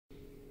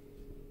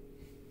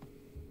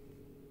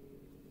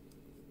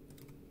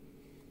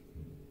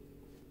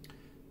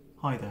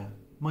Hi there,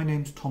 my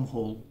name's Tom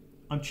Hall.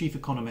 I'm Chief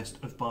Economist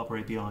of Barbour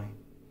ABI.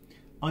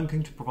 I'm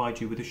going to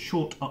provide you with a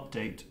short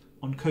update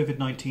on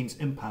Covid-19's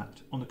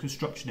impact on the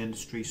construction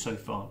industry so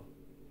far.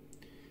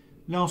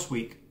 Last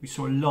week, we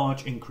saw a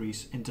large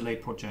increase in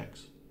delayed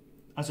projects.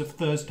 As of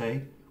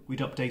Thursday, we'd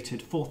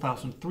updated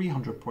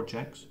 4,300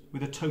 projects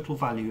with a total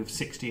value of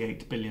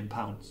 £68 billion.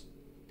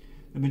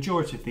 The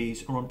majority of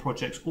these are on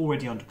projects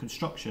already under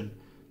construction,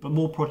 but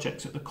more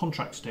projects at the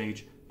contract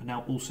stage are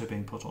now also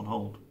being put on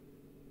hold.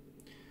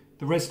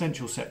 The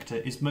residential sector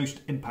is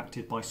most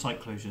impacted by site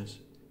closures.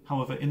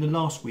 However, in the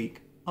last week,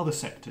 other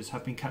sectors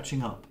have been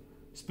catching up,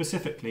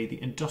 specifically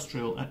the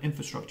industrial and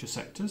infrastructure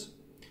sectors,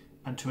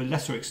 and to a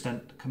lesser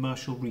extent the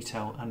commercial,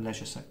 retail and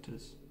leisure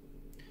sectors.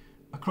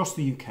 Across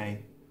the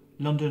UK,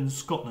 London and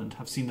Scotland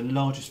have seen the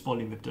largest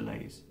volume of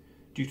delays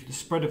due to the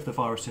spread of the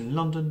virus in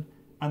London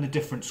and the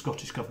different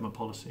Scottish Government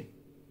policy.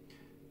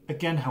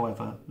 Again,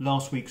 however,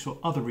 last week saw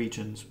other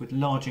regions with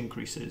large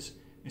increases,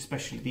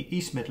 especially the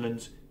East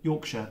Midlands,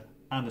 Yorkshire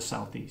and the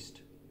South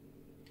East.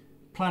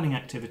 Planning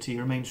activity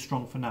remains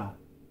strong for now.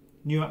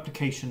 New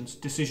applications,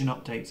 decision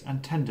updates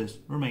and tenders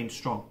remain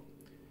strong.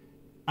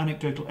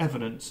 Anecdotal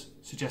evidence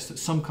suggests that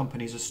some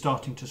companies are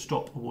starting to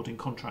stop awarding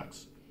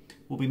contracts.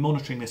 We'll be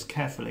monitoring this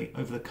carefully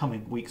over the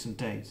coming weeks and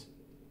days.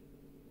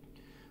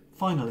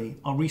 Finally,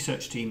 our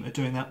research team are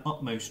doing their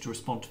utmost to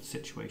respond to the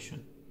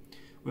situation.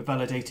 We're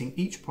validating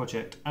each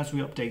project as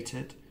we update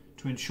it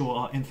to ensure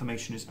our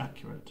information is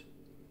accurate.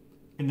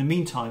 In the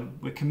meantime,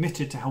 we're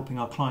committed to helping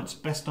our clients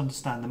best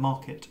understand the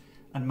market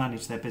and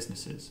manage their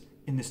businesses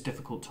in this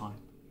difficult time.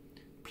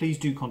 Please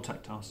do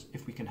contact us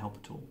if we can help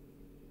at all.